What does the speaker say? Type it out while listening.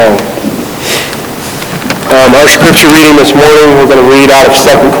Our scripture reading this morning, we're going to read out of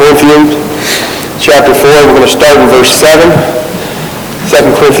 2 Corinthians chapter 4. We're going to start in verse 7. 2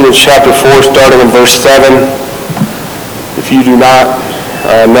 Corinthians chapter 4, starting in verse 7. If you do not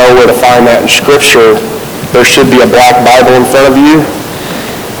know where to find that in scripture, there should be a black Bible in front of you,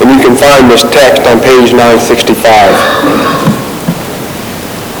 and you can find this text on page 965.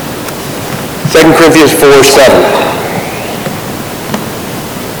 2 Corinthians 4, 7.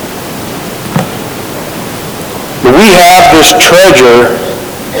 We have this treasure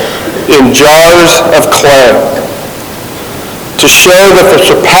in jars of clay to show that the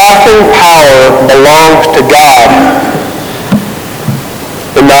surpassing power belongs to God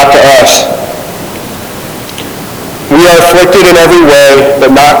and not to us. We are afflicted in every way,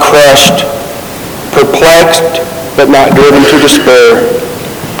 but not crushed, perplexed, but not driven to despair,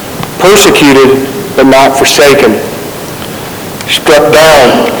 persecuted, but not forsaken, struck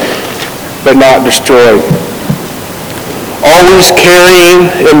down, but not destroyed. Always carrying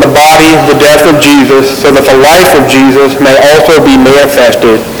in the body the death of Jesus, so that the life of Jesus may also be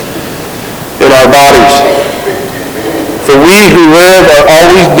manifested in our bodies. For we who live are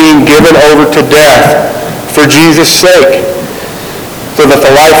always being given over to death for Jesus' sake, so that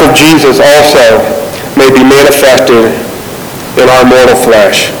the life of Jesus also may be manifested in our mortal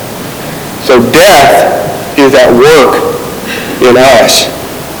flesh. So death is at work in us,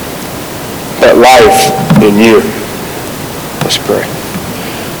 but life in you. Let's pray.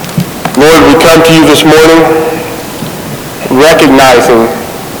 Lord, we come to you this morning recognizing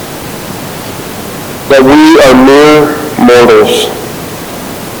that we are mere mortals.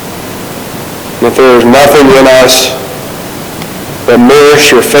 That there is nothing in us that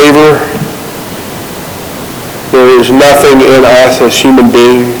merits your favor. There is nothing in us as human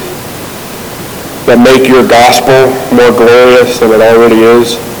beings that make your gospel more glorious than it already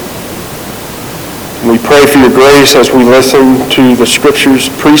is. We pray for your grace as we listen to the scriptures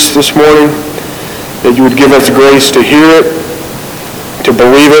preached this morning, that you would give us grace to hear it, to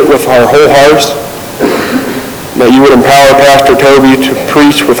believe it with our whole hearts, that you would empower Pastor Toby to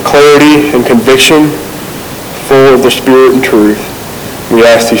preach with clarity and conviction, full of the Spirit and truth. We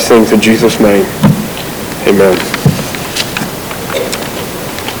ask these things in Jesus' name. Amen.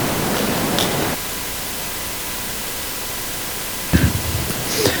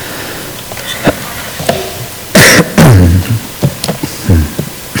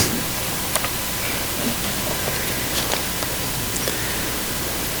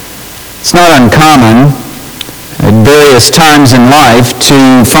 It's not uncommon at various times in life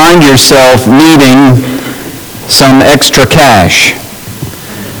to find yourself needing some extra cash.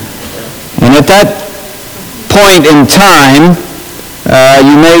 And at that point in time,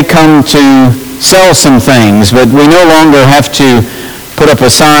 you may come to sell some things, but we no longer have to put up a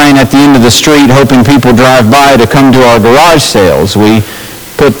sign at the end of the street hoping people drive by to come to our garage sales. We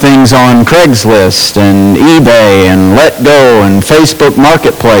put things on Craigslist and eBay and Let Go and Facebook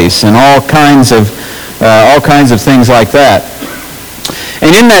Marketplace and all kinds of things like that.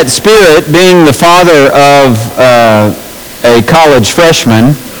 And in that spirit, being the father of a college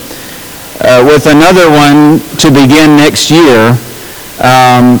freshman, with another one to begin next year,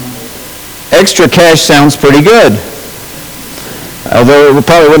 extra cash sounds pretty good. Although it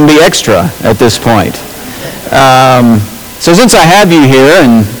probably wouldn't be extra at this point. So since I have you here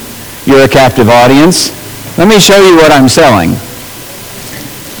and you're a captive audience, let me show you what I'm selling.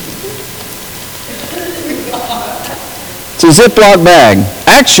 It's a Ziploc bag.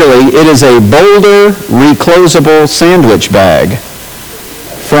 Actually, it is a Boulder reclosable sandwich bag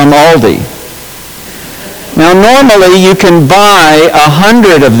from Aldi. Now, normally you can buy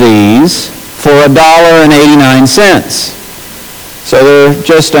 100 of these for $1.89. So they're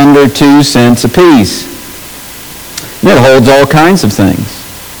just under 2 cents a piece. It holds all kinds of things,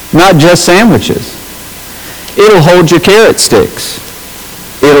 not just sandwiches. It'll hold your carrot sticks.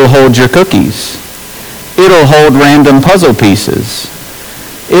 It'll hold your cookies. It'll hold random puzzle pieces.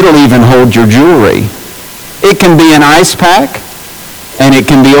 It'll even hold your jewelry. It can be an ice pack, and it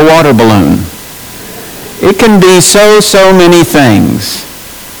can be a water balloon. It can be so many things.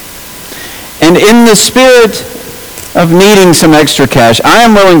 And in the spirit of needing some extra cash, I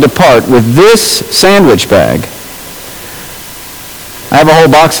am willing to part with this sandwich bag. I have a whole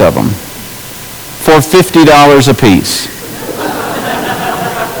box of them for $50 a piece.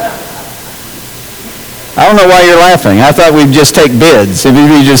 I don't know why you're laughing. I thought we'd just take bids. We'd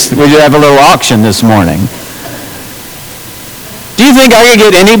have a little auction this morning. Do you think I could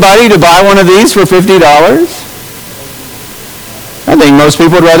get anybody to buy one of these for $50? I think most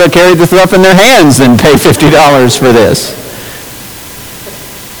people would rather carry the stuff in their hands than pay $50 for this.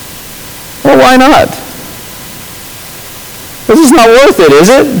 Well, why not? This is not worth it, is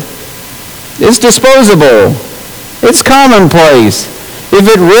it? It's disposable. It's commonplace. If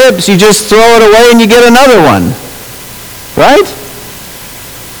it rips, you just throw it away and you get another one. Right?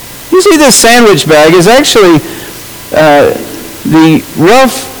 You see, this sandwich bag is actually the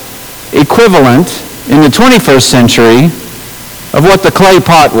rough equivalent in the 21st century of what the clay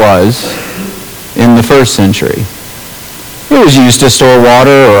pot was in the first century. It was used to store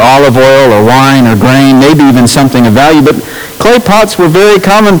water or olive oil or wine or grain, maybe even something of value, but clay pots were very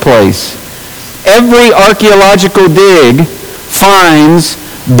commonplace. Every archaeological dig finds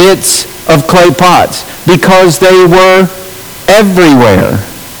bits of clay pots because they were everywhere.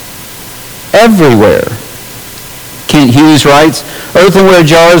 Everywhere. Kent Hughes writes, earthenware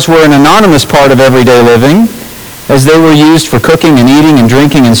jars were an anonymous part of everyday living. As they were used for cooking and eating and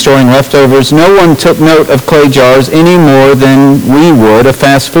drinking and storing leftovers, no one took note of clay jars any more than we would a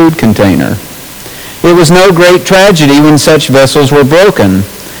fast food container. It was no great tragedy when such vessels were broken.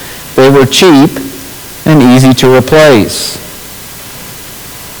 They were cheap and easy to replace.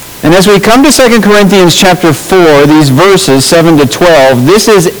 And as we come to 2 Corinthians chapter 4, these verses 7 to 12, this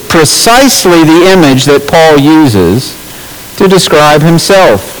is precisely the image that Paul uses to describe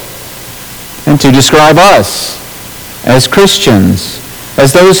himself and to describe us as Christians,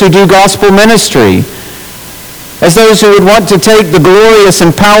 as those who do gospel ministry, as those who would want to take the glorious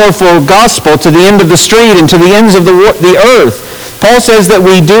and powerful gospel to the end of the street and to the ends of the earth. Paul says that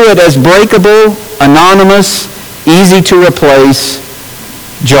we do it as breakable, anonymous, easy to replace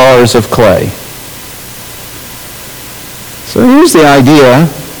jars of clay. So here's the idea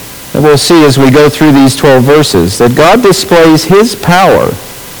that we'll see as we go through these 12 verses, that God displays his power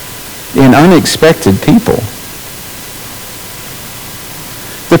in unexpected people.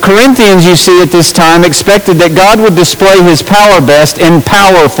 The Corinthians, you see, at this time expected that God would display his power best in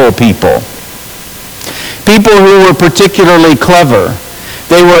powerful people. People who were particularly clever.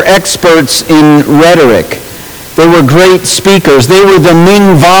 They were experts in rhetoric. They were great speakers. They were the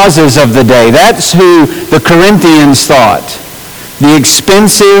Ming vases of the day. That's who the Corinthians thought. The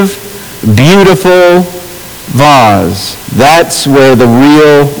expensive, beautiful vase. That's where the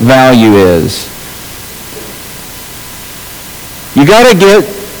real value is. You got to get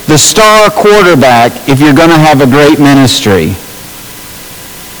the star quarterback if you're going to have a great ministry.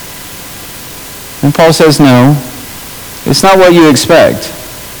 And Paul says, no, it's not what you expect.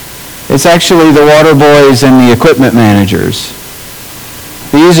 It's actually the water boys and the equipment managers.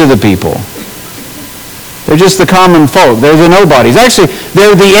 These are the people. They're just the common folk. They're the nobodies. Actually,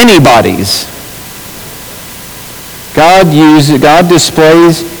 they're the anybodies. God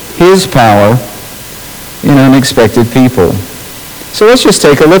displays his power in unexpected people. So let's just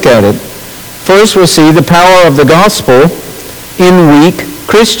take a look at it. First, we'll see the power of the gospel in weak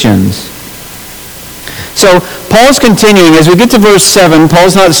Christians. So Paul's continuing. As we get to verse 7,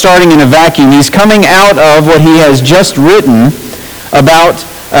 Paul's not starting in a vacuum. He's coming out of what he has just written about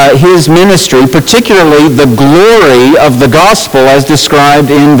his ministry, particularly the glory of the gospel as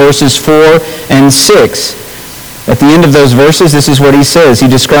described in verses 4 and 6. At the end of those verses, this is what he says. He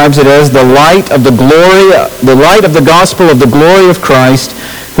describes it as the light of the light of the gospel of the glory of Christ,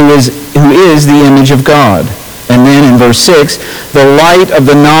 who is the image of God. And then in verse 6, the light of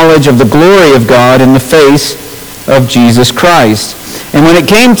the knowledge of the glory of God in the face of Jesus Christ. And when it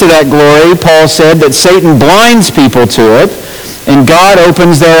came to that glory, Paul said that Satan blinds people to it, and God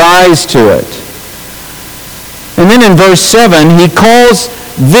opens their eyes to it. And then in verse 7, he calls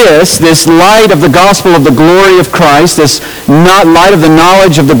this light of the gospel of the glory of Christ, this light of the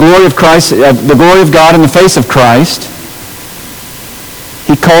knowledge of the glory of Christ, of the glory of God in the face of Christ,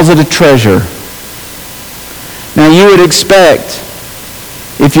 he calls it a treasure. Now you would expect,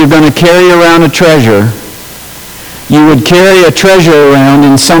 if you're going to carry around a treasure, you would carry a treasure around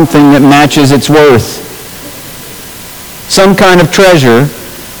in something that matches its worth. Some kind of treasure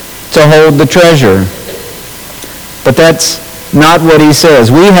to hold the treasure. But that's not what he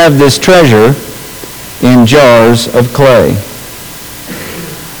says. We have this treasure in jars of clay.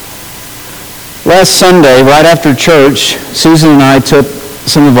 Last Sunday, right after church, Susan and I took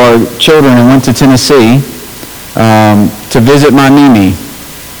some of our children and went to Tennessee to visit my Mimi.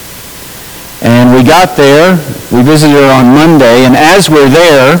 And we got there, we visited her on Monday, and as we're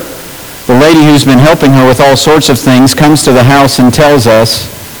there, the lady who's been helping her with all sorts of things comes to the house and tells us,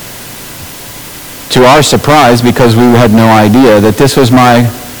 to our surprise, because we had no idea, that this was my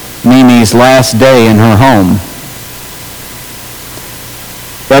Mimi's last day in her home.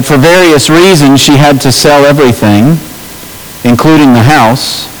 That for various reasons she had to sell everything, including the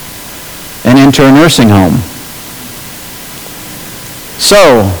house, and enter a nursing home.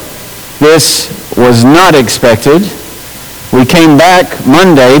 So, this was not expected, We came back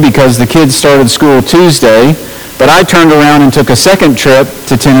Monday because the kids started school Tuesday, but I turned around and took a second trip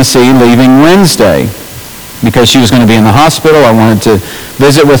to Tennessee, leaving Wednesday, because she was going to be in the hospital. I wanted to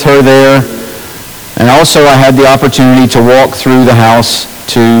visit with her there. And also I had the opportunity to walk through the house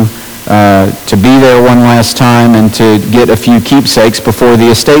to be there one last time and to get a few keepsakes before the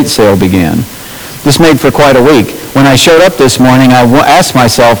estate sale began. This made for quite a week. When I showed up this morning, I asked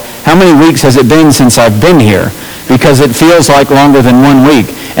myself, how many weeks has it been since I've been here? Because it feels like longer than 1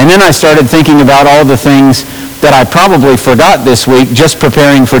 week. And then I started thinking about all the things that I probably forgot this week just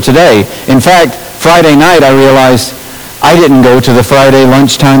preparing for today. In fact, Friday night I realized I didn't go to the Friday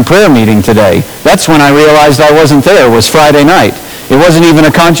lunchtime prayer meeting today. That's when I realized I wasn't there, was Friday night. It wasn't even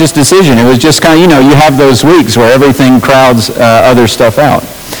a conscious decision. It was just kind of, you have those weeks where everything crowds other stuff out.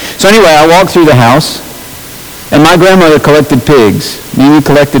 So anyway, I walked through the house, and my grandmother collected pigs. Mimi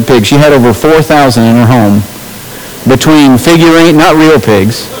collected pigs. She had over 4,000 in her home between not real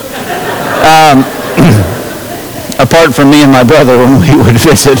pigs, apart from me and my brother when we would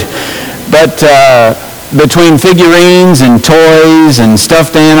visit, but between figurines and toys and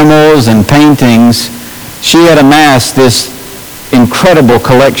stuffed animals and paintings, she had amassed this incredible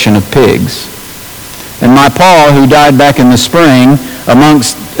collection of pigs. And my pa, who died back in the spring,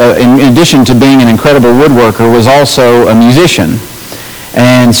 in addition to being an incredible woodworker, was also a musician.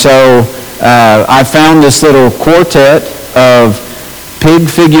 And so I found this little quartet of pig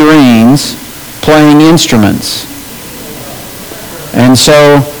figurines playing instruments. And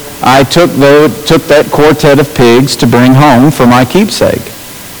so I took that quartet of pigs to bring home for my keepsake.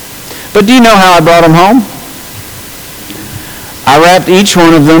 But do you know how I brought them home? I wrapped each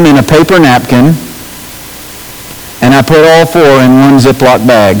one of them in a paper napkin, and I put all 4 in one Ziploc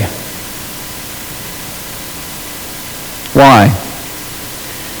bag. Why?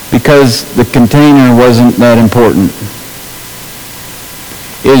 Because the container wasn't that important.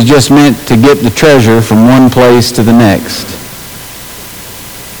 It was just meant to get the treasure from one place to the next.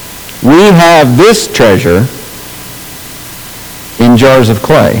 We have this treasure in jars of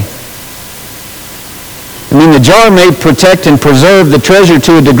clay. I mean, the jar may protect and preserve the treasure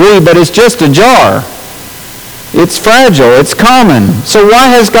to a degree, but it's just a jar. It's fragile. It's common. So why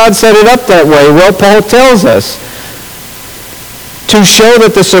has God set it up that way? Well, Paul tells us to show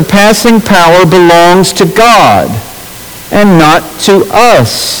that the surpassing power belongs to God and not to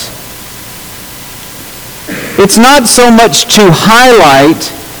us. It's not so much to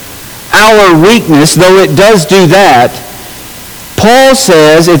highlight our weakness, though it does do that. Paul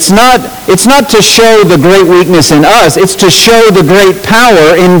says it's not to show the great weakness in us, it's to show the great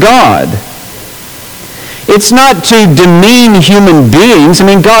power in God. It's not to demean human beings. I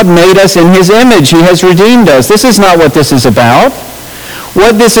mean, God made us in His image. He has redeemed us. This is not what this is about.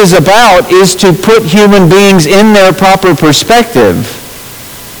 What this is about is to put human beings in their proper perspective,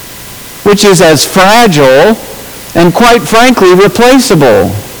 which is as fragile and, quite frankly, replaceable.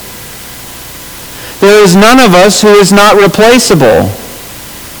 There is none of us who is not replaceable.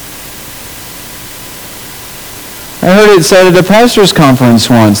 I heard it said at a pastor's conference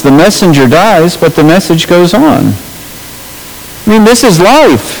once, the messenger dies, but the message goes on. I mean, this is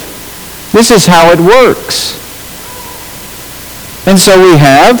life. This is how it works. And so we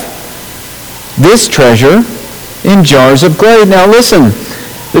have this treasure in jars of clay. Now listen,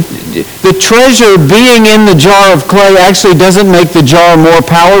 the treasure being in the jar of clay actually doesn't make the jar more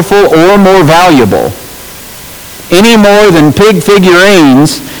powerful or more valuable, any more than pig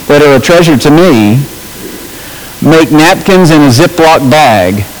figurines that are a treasure to me make napkins in a Ziploc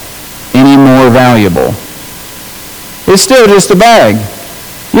bag any more valuable. It's still just a bag.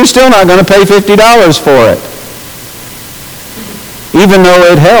 You're still not going to pay $50 for it, even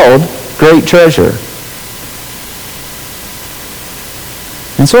though it held great treasure.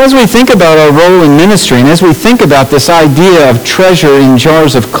 And so as we think about our role in ministry, and as we think about this idea of treasure in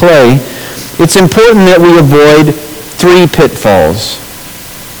jars of clay, it's important that we avoid 3 pitfalls.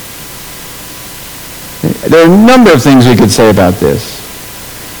 There are a number of things we could say about this.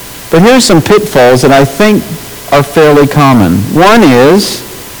 But here's some pitfalls that I think are fairly common. One is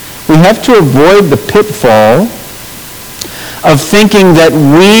we have to avoid the pitfall of thinking that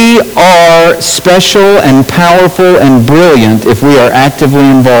we are special and powerful and brilliant if we are actively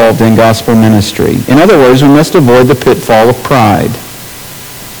involved in gospel ministry. In other words, we must avoid the pitfall of pride.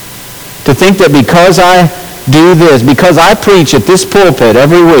 To think that because I do this, because I preach at this pulpit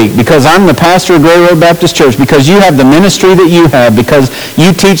every week, because I'm the pastor of Gray Road Baptist Church, because you have the ministry that you have, because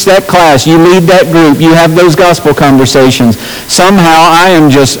you teach that class, you lead that group, you have those gospel conversations, somehow I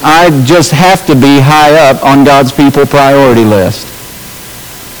just have to be high up on God's people priority list.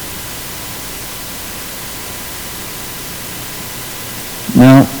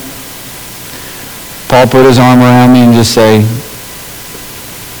 No. Paul put his arm around me and just say,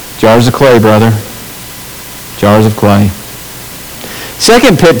 jars of clay, brother. Jars of clay.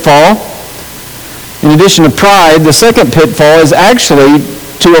 Second pitfall, in addition to pride, the second pitfall is actually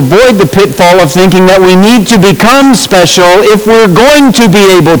to avoid the pitfall of thinking that we need to become special if we're going to be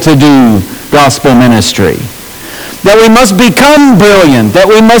able to do gospel ministry. That we must become brilliant, that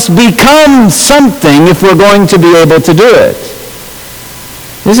we must become something if we're going to be able to do it.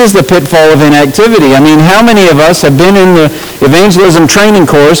 This is the pitfall of inactivity. I mean, how many of us have been in the evangelism training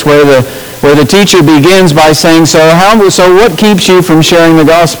course where the teacher begins by saying, so what keeps you from sharing the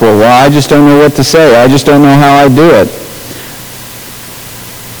gospel? Well, I just don't know what to say. I just don't know how I do it.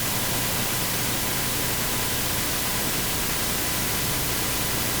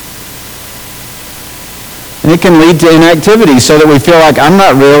 And it can lead to inactivity so that we feel like I'm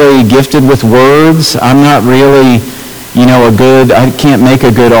not really gifted with words. I'm not really, I can't make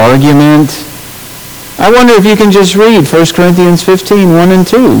a good argument. I wonder if you can just read 1 Corinthians 15, 1 and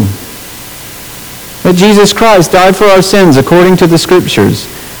 2. That Jesus Christ died for our sins according to the Scriptures,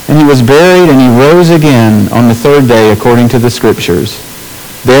 and he was buried and he rose again on the third day according to the Scriptures.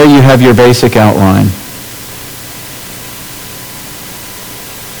 There you have your basic outline.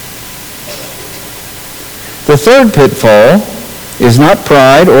 The third pitfall is not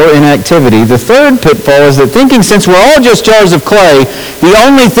pride or inactivity. The third pitfall is that thinking since we're all just jars of clay, the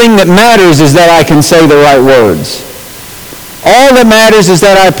only thing that matters is that I can say the right words. All that matters is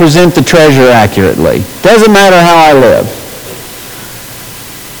that I present the treasure accurately. Doesn't matter how I live.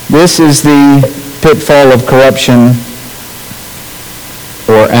 This is the pitfall of corruption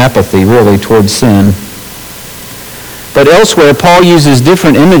or apathy, really, towards sin. But elsewhere, Paul uses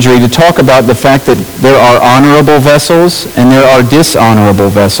different imagery to talk about the fact that there are honorable vessels and there are dishonorable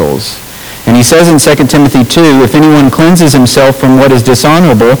vessels. And he says in 2 Timothy 2, if anyone cleanses himself from what is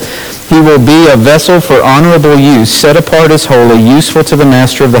dishonorable, he will be a vessel for honorable use, set apart as holy, useful to the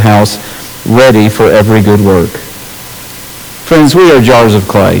master of the house, ready for every good work. Friends, we are jars of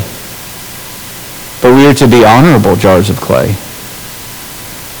clay, but we are to be honorable jars of clay.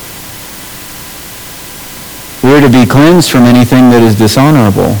 We are to be cleansed from anything that is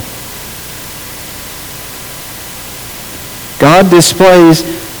dishonorable. God displays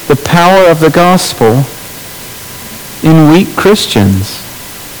the power of the gospel in weak Christians.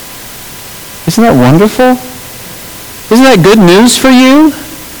 Isn't that wonderful? Isn't that good news for you?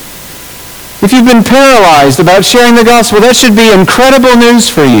 If you've been paralyzed about sharing the gospel, that should be incredible news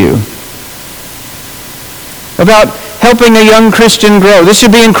for you. About helping a young Christian grow, this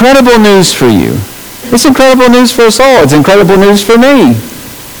should be incredible news for you. It's incredible news for us all. It's incredible news for me.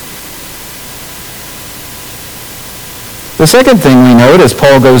 The second thing we note as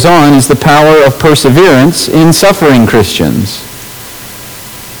Paul goes on is the power of perseverance in suffering Christians.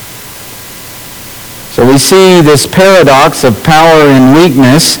 So we see this paradox of power and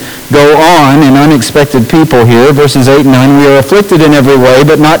weakness go on in unexpected people here. Verses 8 and 9, we are afflicted in every way,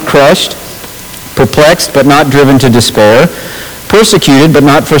 but not crushed, perplexed, but not driven to despair, persecuted, but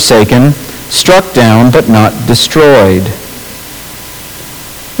not forsaken, struck down, but not destroyed.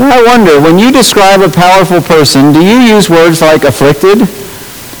 Now I wonder, when you describe a powerful person, do you use words like afflicted,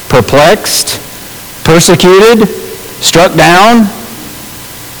 perplexed, persecuted, struck down?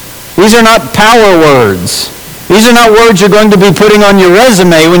 These are not power words. These are not words you're going to be putting on your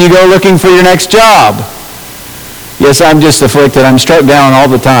resume when you go looking for your next job. Yes, I'm just afflicted. I'm struck down all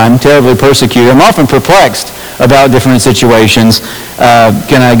the time, terribly persecuted. I'm often perplexed about different situations.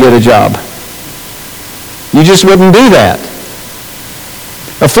 Can I get a job? You just wouldn't do that.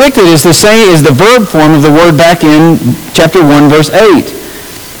 Afflicted is the verb form of the word back in chapter 1, verse 8.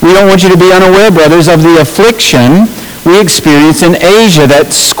 We don't want you to be unaware, brothers, of the affliction we experience in Asia,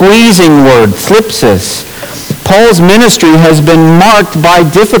 that squeezing word, thlipsis. Paul's ministry has been marked by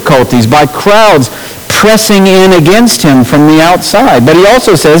difficulties, by crowds pressing in against him from the outside. But he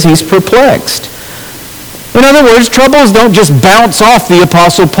also says he's perplexed. In other words, troubles don't just bounce off the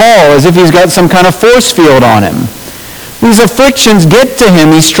Apostle Paul as if he's got some kind of force field on him. These afflictions get to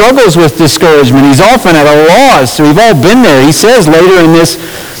him. He struggles with discouragement. He's often at a loss. We've all been there. He says later in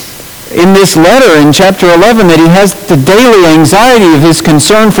this letter in chapter 11 that he has the daily anxiety of his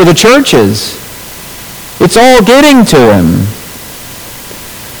concern for the churches. It's all getting to him.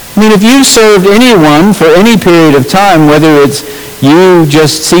 I mean, if you've served anyone for any period of time, whether it's you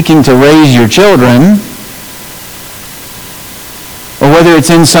just seeking to raise your children, or whether it's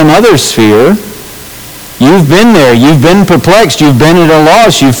in some other sphere, you've been there. You've been perplexed. You've been at a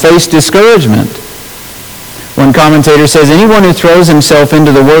loss. You've faced discouragement. When One commentator says, anyone who throws himself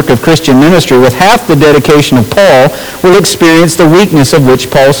into the work of Christian ministry with half the dedication of Paul will experience the weakness of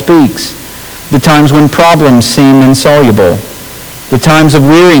which Paul speaks. The times when problems seem insoluble. The times of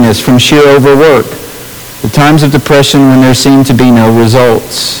weariness from sheer overwork. The times of depression when there seem to be no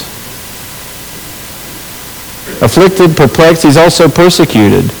results. Afflicted, perplexed, he's also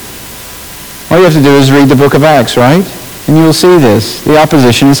persecuted. All you have to do is read the book of Acts, right? And you will see this. The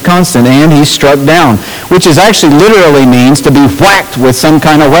opposition is constant, and he's struck down, which is actually literally means to be whacked with some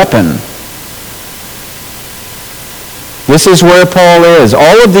kind of weapon. This is where Paul is.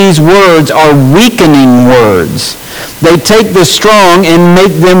 All of these words are weakening words. They take the strong and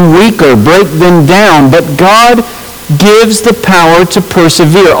make them weaker, break them down. But God gives the power to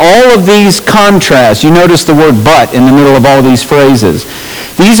persevere. All of these contrasts, you notice the word but in the middle of all these phrases.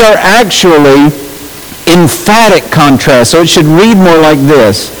 These are actually emphatic contrasts, so it should read more like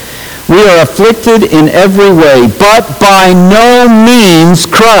this. We are afflicted in every way, but by no means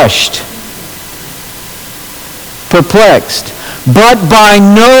crushed. Perplexed, but by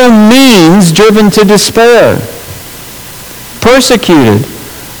no means driven to despair. Persecuted,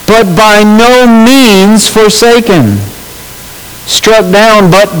 but by no means forsaken. Struck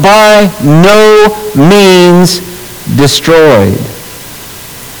down, but by no means destroyed.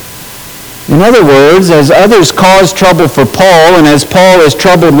 In other words, as others cause trouble for Paul, and as Paul is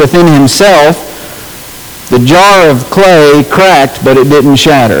troubled within himself, the jar of clay cracked, but it didn't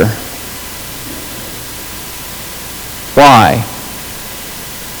shatter. Why?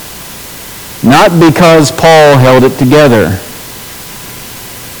 Not because Paul held it together,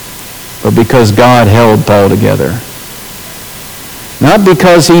 but because God held Paul together. Not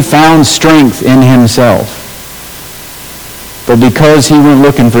because he found strength in himself, but because he went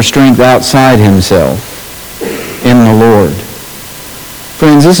looking for strength outside himself in the Lord.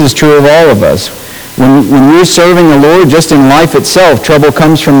 Friends, this is true of all of us. When we're serving the Lord, just in life itself, trouble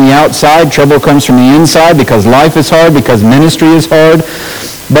comes from the outside, trouble comes from the inside, because life is hard, because ministry is hard.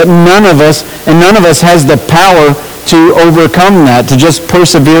 But none of us has the power to overcome that, to just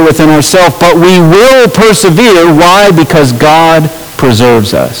persevere within ourselves. But we will persevere. Why? Because God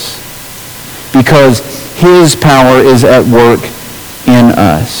preserves us. Because His power is at work in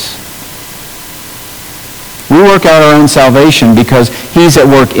us. We work out our own salvation because He's at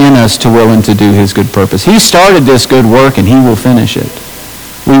work in us to will and to do His good purpose. He started this good work and He will finish it.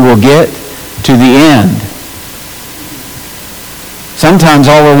 We will get to the end. Sometimes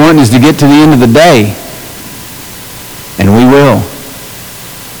all we're wanting is to get to the end of the day. And we will.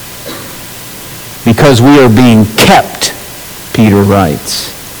 Because we are being kept, Peter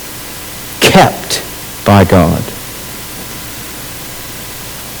writes. Kept by God.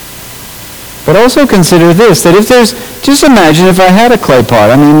 But also consider this, that if there's, just imagine if I had a clay pot.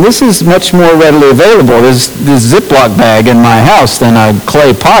 I mean, this is much more readily available. There's this Ziploc bag in my house than a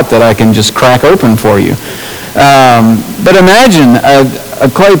clay pot that I can just crack open for you. But imagine a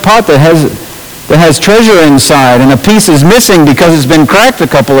clay pot that has treasure inside and a piece is missing because it's been cracked a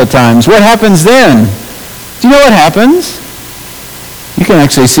couple of times. What happens then? Do you know what happens? You can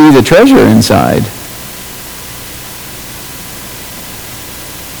actually see the treasure inside.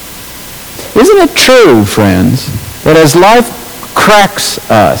 Isn't it true, friends, that as life cracks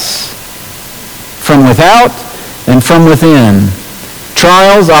us from without and from within,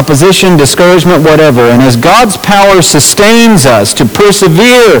 trials, opposition, discouragement, whatever, and as God's power sustains us to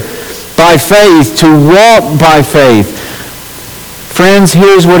persevere by faith, to walk by faith, friends,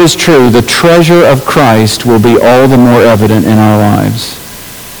 here's what is true. The treasure of Christ will be all the more evident in our lives.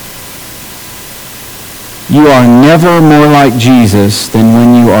 You are never more like Jesus than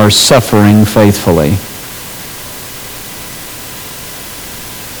when you are suffering faithfully.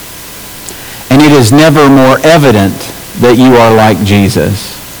 And it is never more evident that you are like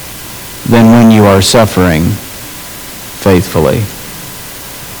Jesus than when you are suffering faithfully.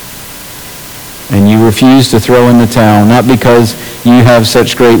 And you refuse to throw in the towel, not because you have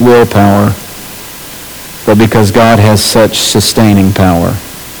such great willpower, but because God has such sustaining power.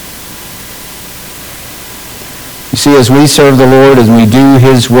 You see, as we serve the Lord, as we do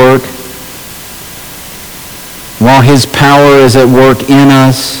His work, while His power is at work in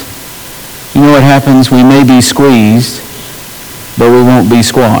us, you know what happens? We may be squeezed, but we won't be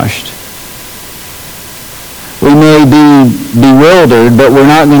squashed. We may be bewildered, but we're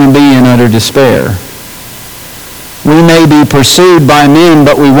not going to be in utter despair. We may be pursued by men,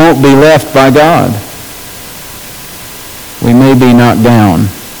 but we won't be left by God. We may be knocked down,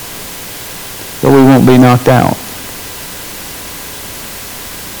 but we won't be knocked out.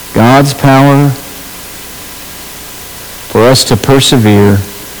 God's power for us to persevere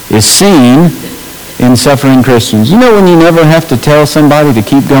is seen in suffering Christians. You know when you never have to tell somebody to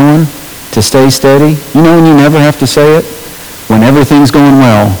keep going, to stay steady? You know when you never have to say it? When everything's going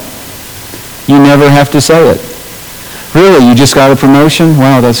well. You never have to say it. Really, you just got a promotion?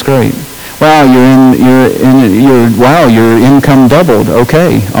 Wow, that's great. Wow, your income doubled.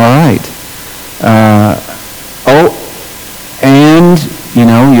 Okay, all right. And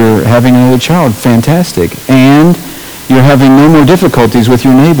you're having another child. Fantastic. And you're having no more difficulties with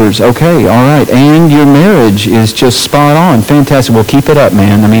your neighbors. Okay, all right. And your marriage is just spot on. Fantastic. Well, keep it up,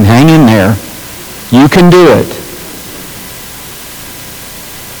 man. I mean, hang in there. You can do it.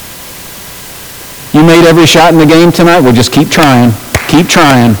 You made every shot in the game tonight? Well, just keep trying. Keep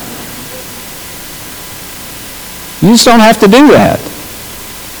trying. You just don't have to do that.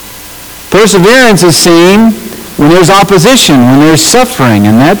 Perseverance is seen when there's opposition, when there's suffering,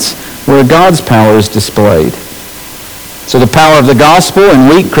 and that's where God's power is displayed. So the power of the gospel in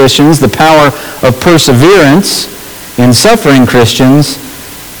weak Christians, the power of perseverance in suffering Christians,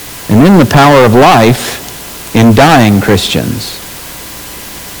 and then the power of life in dying Christians.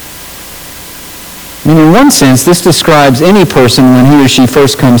 I mean, in one sense, this describes any person when he or she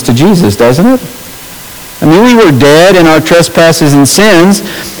first comes to Jesus, doesn't it? I mean, we were dead in our trespasses and sins,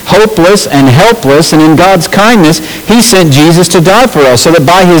 hopeless and helpless, and in God's kindness, He sent Jesus to die for us, so that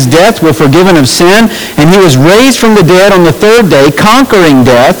by His death we're forgiven of sin, and He was raised from the dead on the third day, conquering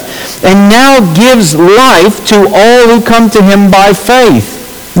death, and now gives life to all who come to Him by faith.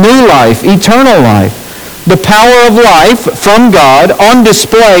 New life, eternal life. The power of life from God on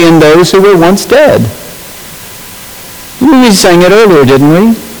display in those who were once dead. We sang it earlier, didn't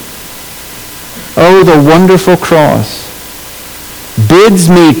we? Oh, the wonderful cross bids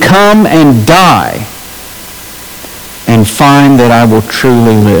me come and die and find that I will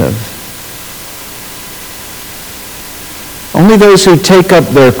truly live. Only those who take up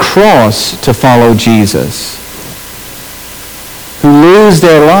their cross to follow Jesus, who lose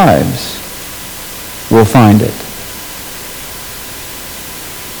their lives, will find it.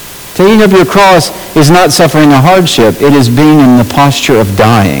 Taking up your cross is not suffering a hardship. It is being in the posture of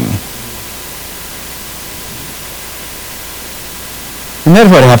dying. And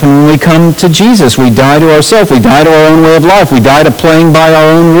that's what happened when we come to Jesus. We die to ourselves. We die to our own way of life. We die to playing by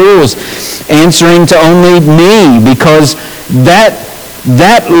our own rules, answering to only me, because that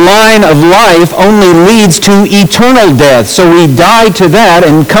line of life only leads to eternal death. So we die to that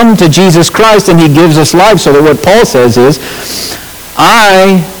and come to Jesus Christ, and He gives us life. So that what Paul says is,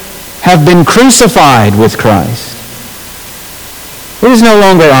 I have been crucified with Christ. It is no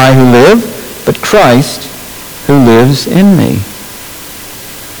longer I who live, but Christ who lives in me.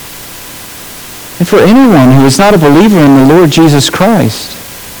 And for anyone who is not a believer in the Lord Jesus Christ,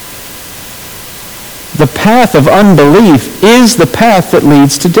 the path of unbelief is the path that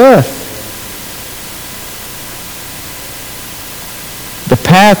leads to death. The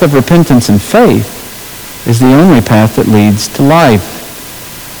path of repentance and faith is the only path that leads to life.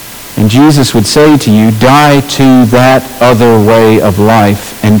 And Jesus would say to you, die to that other way of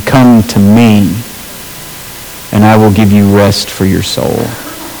life and come to me, and I will give you rest for your soul.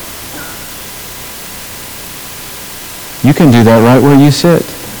 You can do that right where you sit,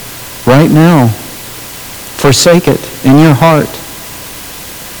 right now. Forsake it in your heart.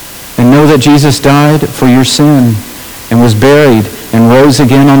 And know that Jesus died for your sin and was buried and rose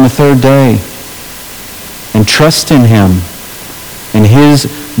again on the third day. And trust in Him. And His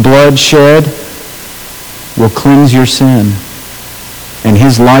blood shed will cleanse your sin. And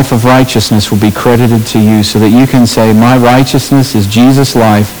His life of righteousness will be credited to you, so that you can say, my righteousness is Jesus'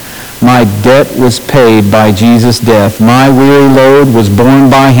 life. My debt was paid by Jesus' death. My weary load was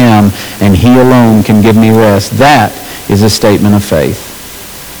borne by Him, and He alone can give me rest. That is a statement of faith.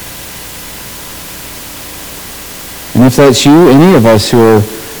 And if that's you, any of us who are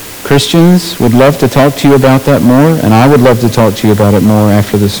Christians would love to talk to you about that more, and I would love to talk to you about it more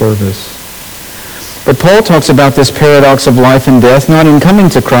after the service. But Paul talks about this paradox of life and death, not in coming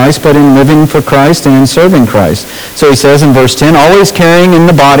to Christ, but in living for Christ and in serving Christ. So he says in verse 10, always carrying in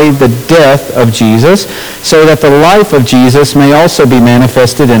the body the death of Jesus, so that the life of Jesus may also be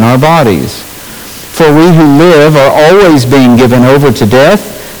manifested in our bodies. For we who live are always being given over to death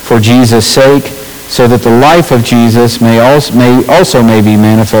for Jesus' sake, so that the life of Jesus may be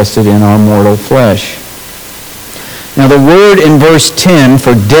manifested in our mortal flesh. Now the word in verse 10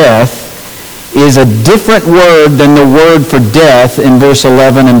 for death is a different word than the word for death in verse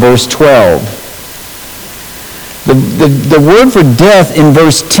 11 and verse 12. The word for death in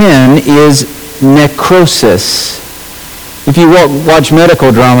verse 10 is necrosis. If you watch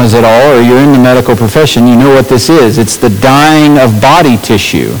medical dramas at all, or you're in the medical profession, you know what this is. It's the dying of body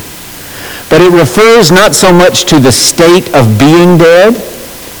tissue. But it refers not so much to the state of being dead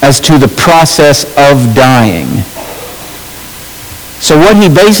as to the process of dying. So what he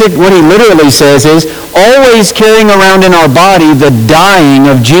literally says is, always carrying around in our body the dying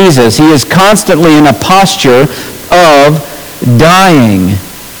of Jesus. He is constantly in a posture of dying.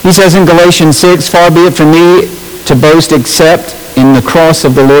 He says in Galatians 6, "Far be it from me to boast except in the cross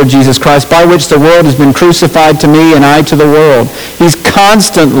of the Lord Jesus Christ, by which the world has been crucified to me and I to the world." He's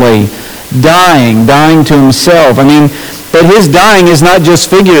constantly dying to himself. But his dying is not just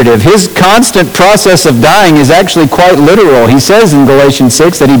figurative. His constant process of dying is actually quite literal. He says in Galatians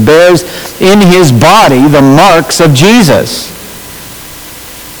 6 that he bears in his body the marks of Jesus.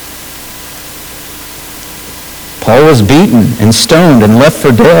 Paul was beaten and stoned and left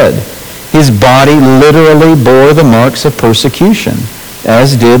for dead. His body literally bore the marks of persecution,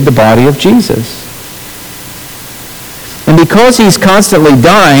 as did the body of Jesus. And because he's constantly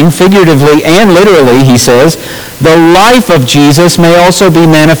dying, figuratively and literally, he says, the life of Jesus may also be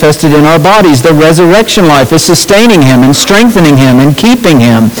manifested in our bodies. The resurrection life is sustaining him and strengthening him and keeping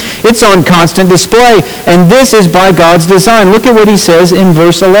him. It's on constant display. And this is by God's design. Look at what he says in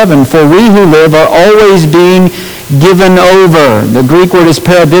verse 11. "For we who live are always being given over." The Greek word is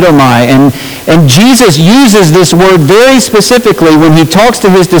paradidomai. And Jesus uses this word very specifically when he talks to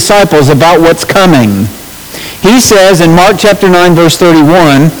his disciples about what's coming. He says in Mark chapter 9, verse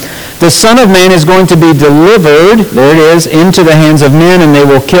 31, "The Son of Man is going to be delivered," there it is, "into the hands of men, and they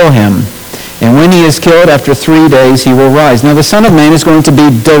will kill him. And when he is killed, after 3 days he will rise." Now the Son of Man is going to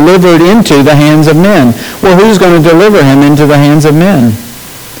be delivered into the hands of men. Well, who's going to deliver him into the hands of men?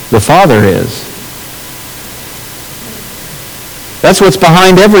 The Father is. That's what's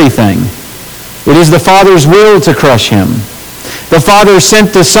behind everything. It is the Father's will to crush him. The Father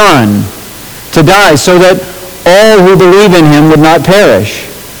sent the Son to die so that all who believe in him would not perish.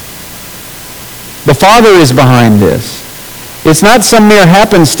 The Father is behind this. It's not some mere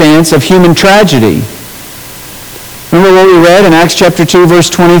happenstance of human tragedy. Remember what we read in Acts chapter 2,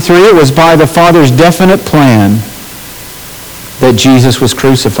 verse 23? It was by the Father's definite plan that Jesus was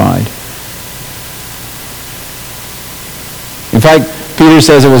crucified. In fact, Peter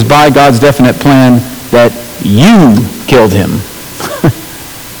says it was by God's definite plan that you killed him.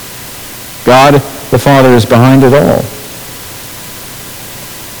 God, the Father, is behind it all.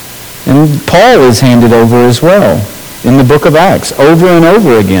 And Paul is handed over as well in the book of Acts, over and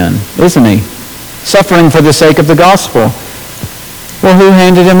over again, isn't he? Suffering for the sake of the gospel. Well, who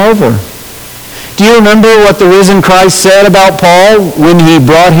handed him over? Do you remember what the risen Christ said about Paul when he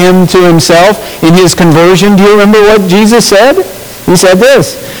brought him to himself in his conversion? Do you remember what Jesus said? He said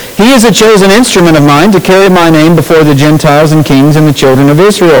this, "He is a chosen instrument of mine to carry my name before the Gentiles and kings and the children of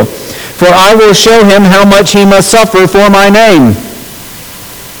Israel. For I will show him how much he must suffer for my name."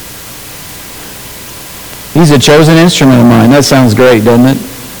 He's a chosen instrument of mine. That sounds great, doesn't it?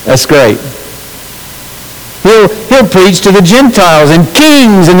 That's great. He'll preach to the Gentiles and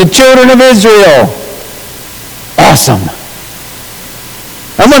kings and the children of Israel. Awesome.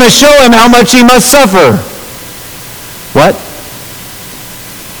 I'm going to show him how much he must suffer. What?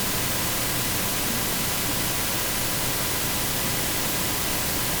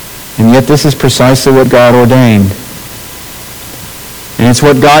 And yet this is precisely what God ordained. And it's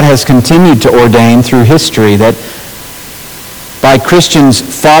what God has continued to ordain through history, that by Christians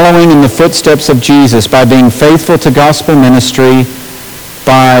following in the footsteps of Jesus, by being faithful to gospel ministry,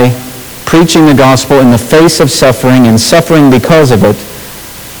 by preaching the gospel in the face of suffering and suffering because of it,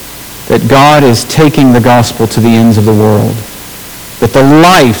 that God is taking the gospel to the ends of the world. That the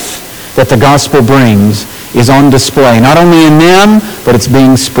life that the gospel brings is on display, not only in them, but it's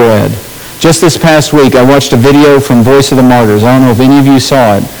being spread. Just this past week, I watched a video from Voice of the Martyrs. I don't know if any of you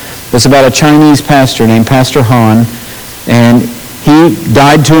saw it. It's about a Chinese pastor named Pastor Han, and he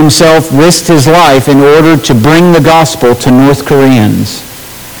died to himself, risked his life in order to bring the gospel to North Koreans.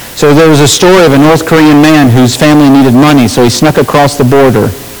 So there was a story of a North Korean man whose family needed money, so he snuck across the border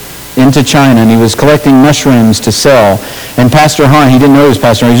into China, and he was collecting mushrooms to sell. And Pastor Han, he didn't know he was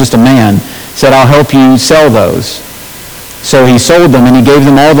Pastor Han, he was just a man, said, "I'll help you sell those." So he sold them, and he gave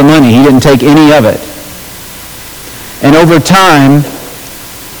them all the money. He didn't take any of it. And over time,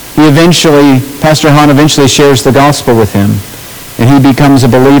 Pastor Han eventually shares the gospel with him, and he becomes a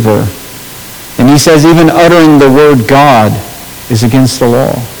believer. And he says even uttering the word God is against the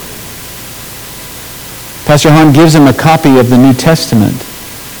law. Pastor Han gives him a copy of the New Testament,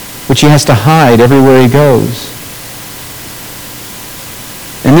 which he has to hide everywhere he goes.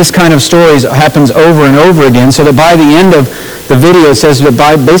 And this kind of story happens over and over again, so that by the end of the video, it says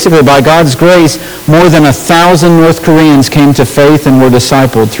that basically by God's grace, more than 1,000 North Koreans came to faith and were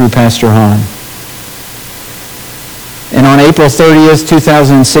discipled through Pastor Hahn. And on April 30th,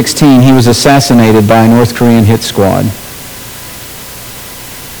 2016, he was assassinated by a North Korean hit squad.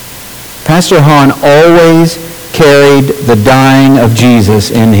 Pastor Hahn always carried the dying of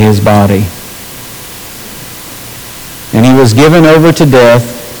Jesus in his body. And he was given over to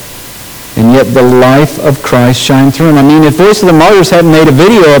death, and yet the life of Christ shined through him. I mean, if Voice of the Martyrs hadn't made a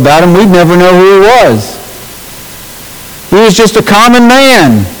video about him, we'd never know who he was. He was just a common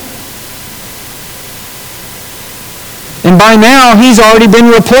man. And by now, he's already been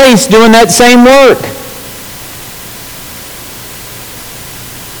replaced doing that same work.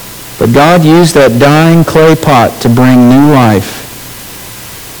 But God used that dying clay pot to bring new life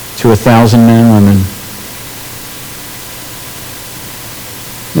to 1,000 men and women.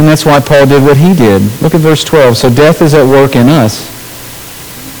 And that's why Paul did what he did. Look at verse 12. So death is at work in us,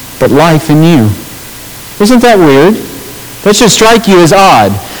 but life in you. Isn't that weird? That should strike you as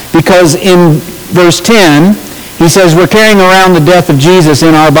odd, because in verse 10, he says we're carrying around the death of Jesus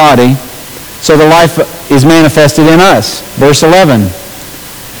in our body, so the life is manifested in us. Verse 11.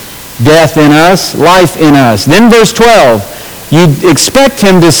 Death in us, life in us. Then verse 12, you'd expect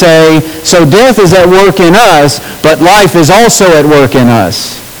him to say, so death is at work in us, but life is also at work in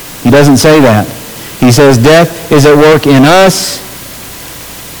us. He doesn't say that. He says death is at work in us,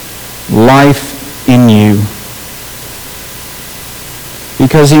 life in you.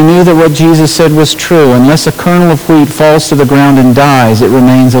 Because he knew that what Jesus said was true. Unless a kernel of wheat falls to the ground and dies, it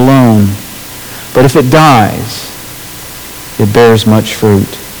remains alone. But if it dies, it bears much fruit.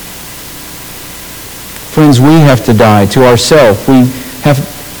 Friends, we have to die to ourselves. We have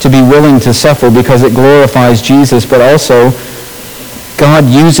to be willing to suffer because it glorifies Jesus, but also God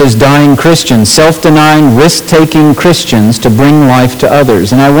uses dying Christians, self-denying, risk-taking Christians to bring life to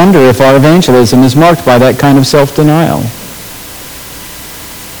others. And I wonder if our evangelism is marked by that kind of self-denial.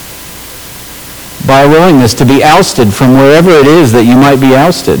 By a willingness to be ousted from wherever it is that you might be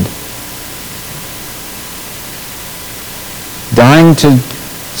ousted. Dying to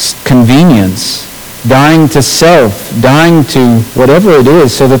convenience. Dying to self, dying to whatever it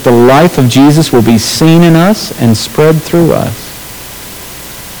is, so that the life of Jesus will be seen in us and spread through us.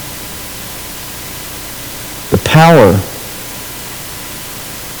 The power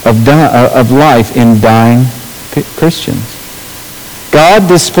of life in dying Christians. God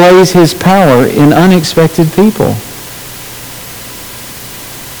displays his power in unexpected people.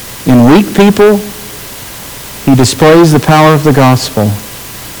 In weak people, he displays the power of the gospel.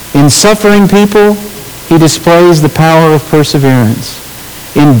 In suffering people, he displays the power of perseverance.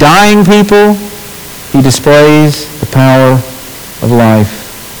 In dying people, he displays the power of life.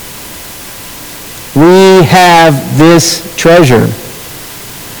 We have this treasure.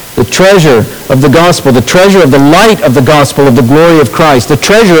 The treasure of the gospel, the treasure of the light of the gospel of the glory of Christ, the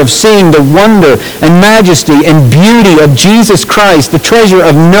treasure of seeing the wonder and majesty and beauty of Jesus Christ, the treasure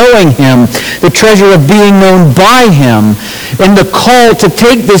of knowing him, the treasure of being known by him, and the call to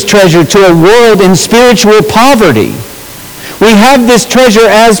take this treasure to a world in spiritual poverty. We have this treasure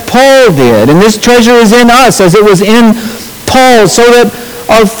as Paul did, and this treasure is in us as it was in Paul, so that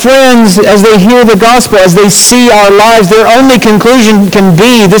our friends, as they hear the gospel, as they see our lives, their only conclusion can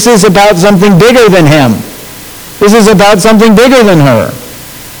be, this is about something bigger than him. This is about something bigger than her.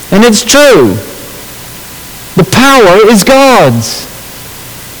 And it's true. The power is God's.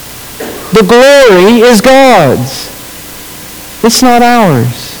 The glory is God's. It's not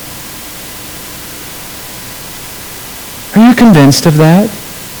ours. Are you convinced of that?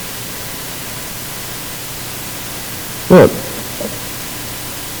 Look.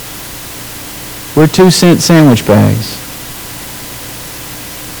 We're 2-cent sandwich bags.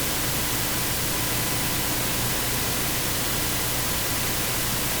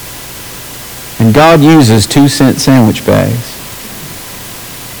 And God uses 2-cent sandwich bags.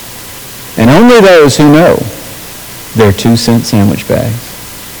 And only those who know they're 2-cent sandwich bags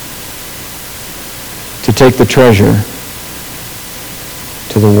to take the treasure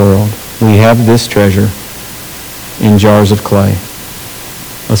to the world. We have this treasure in jars of clay.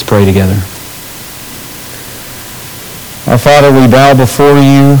 Let's pray together. Our Father, we bow before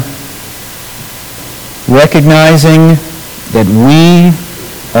you, recognizing that we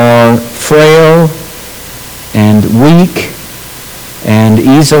are frail and weak and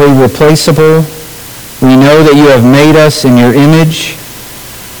easily replaceable. We know that you have made us in your image,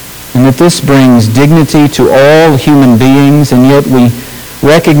 and that this brings dignity to all human beings, and yet we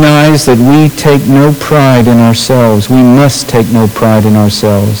recognize that we take no pride in ourselves. We must take no pride in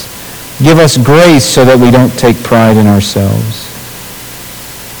ourselves. Give us grace so that we don't take pride in ourselves.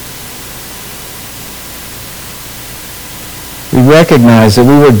 We recognize that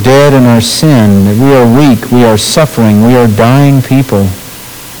we were dead in our sin, that we are weak, we are suffering, we are dying people.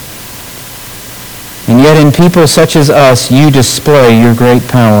 And yet in people such as us, you display your great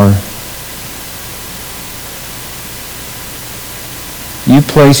power. You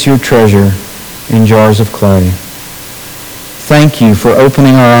place your treasure in jars of clay. Thank you for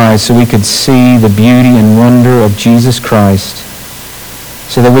opening our eyes so we could see the beauty and wonder of Jesus Christ,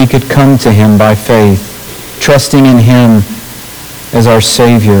 so that we could come to him by faith, trusting in him as our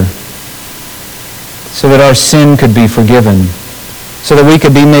Savior, so that our sin could be forgiven, so that we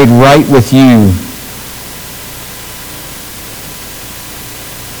could be made right with you.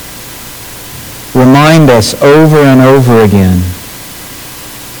 Remind us over and over again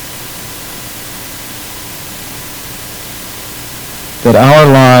that our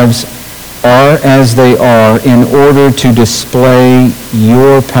lives are as they are in order to display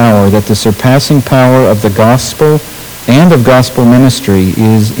your power, that the surpassing power of the gospel and of gospel ministry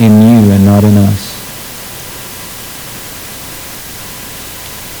is in you and not in us.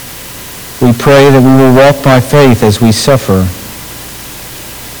 We pray that we will walk by faith as we suffer,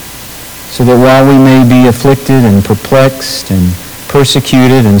 so that while we may be afflicted and perplexed and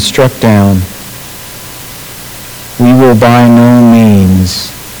persecuted and struck down, we will by no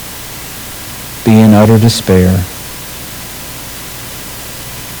means be in utter despair,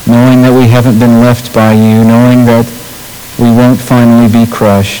 knowing that we haven't been left by you, knowing that we won't finally be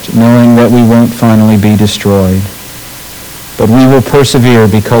crushed, knowing that we won't finally be destroyed. But we will persevere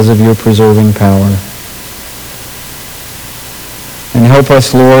because of your preserving power. And help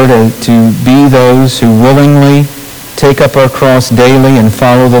us, Lord, to be those who willingly take up our cross daily and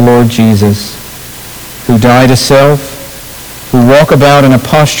follow the Lord Jesus, who die to self, who walk about in a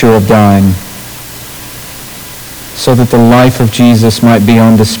posture of dying, so that the life of Jesus might be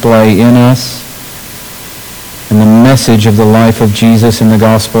on display in us, and the message of the life of Jesus in the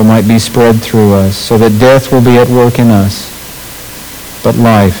gospel might be spread through us, so that death will be at work in us, but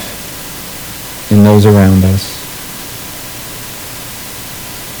life in those around us.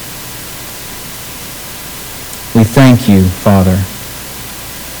 We thank you, Father,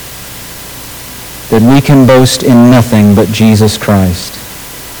 that we can boast in nothing but Jesus Christ.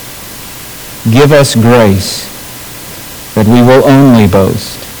 Give us grace that we will only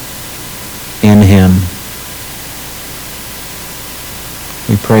boast in him.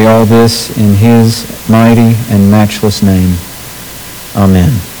 We pray all this in his mighty and matchless name.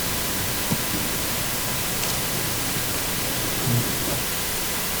 Amen.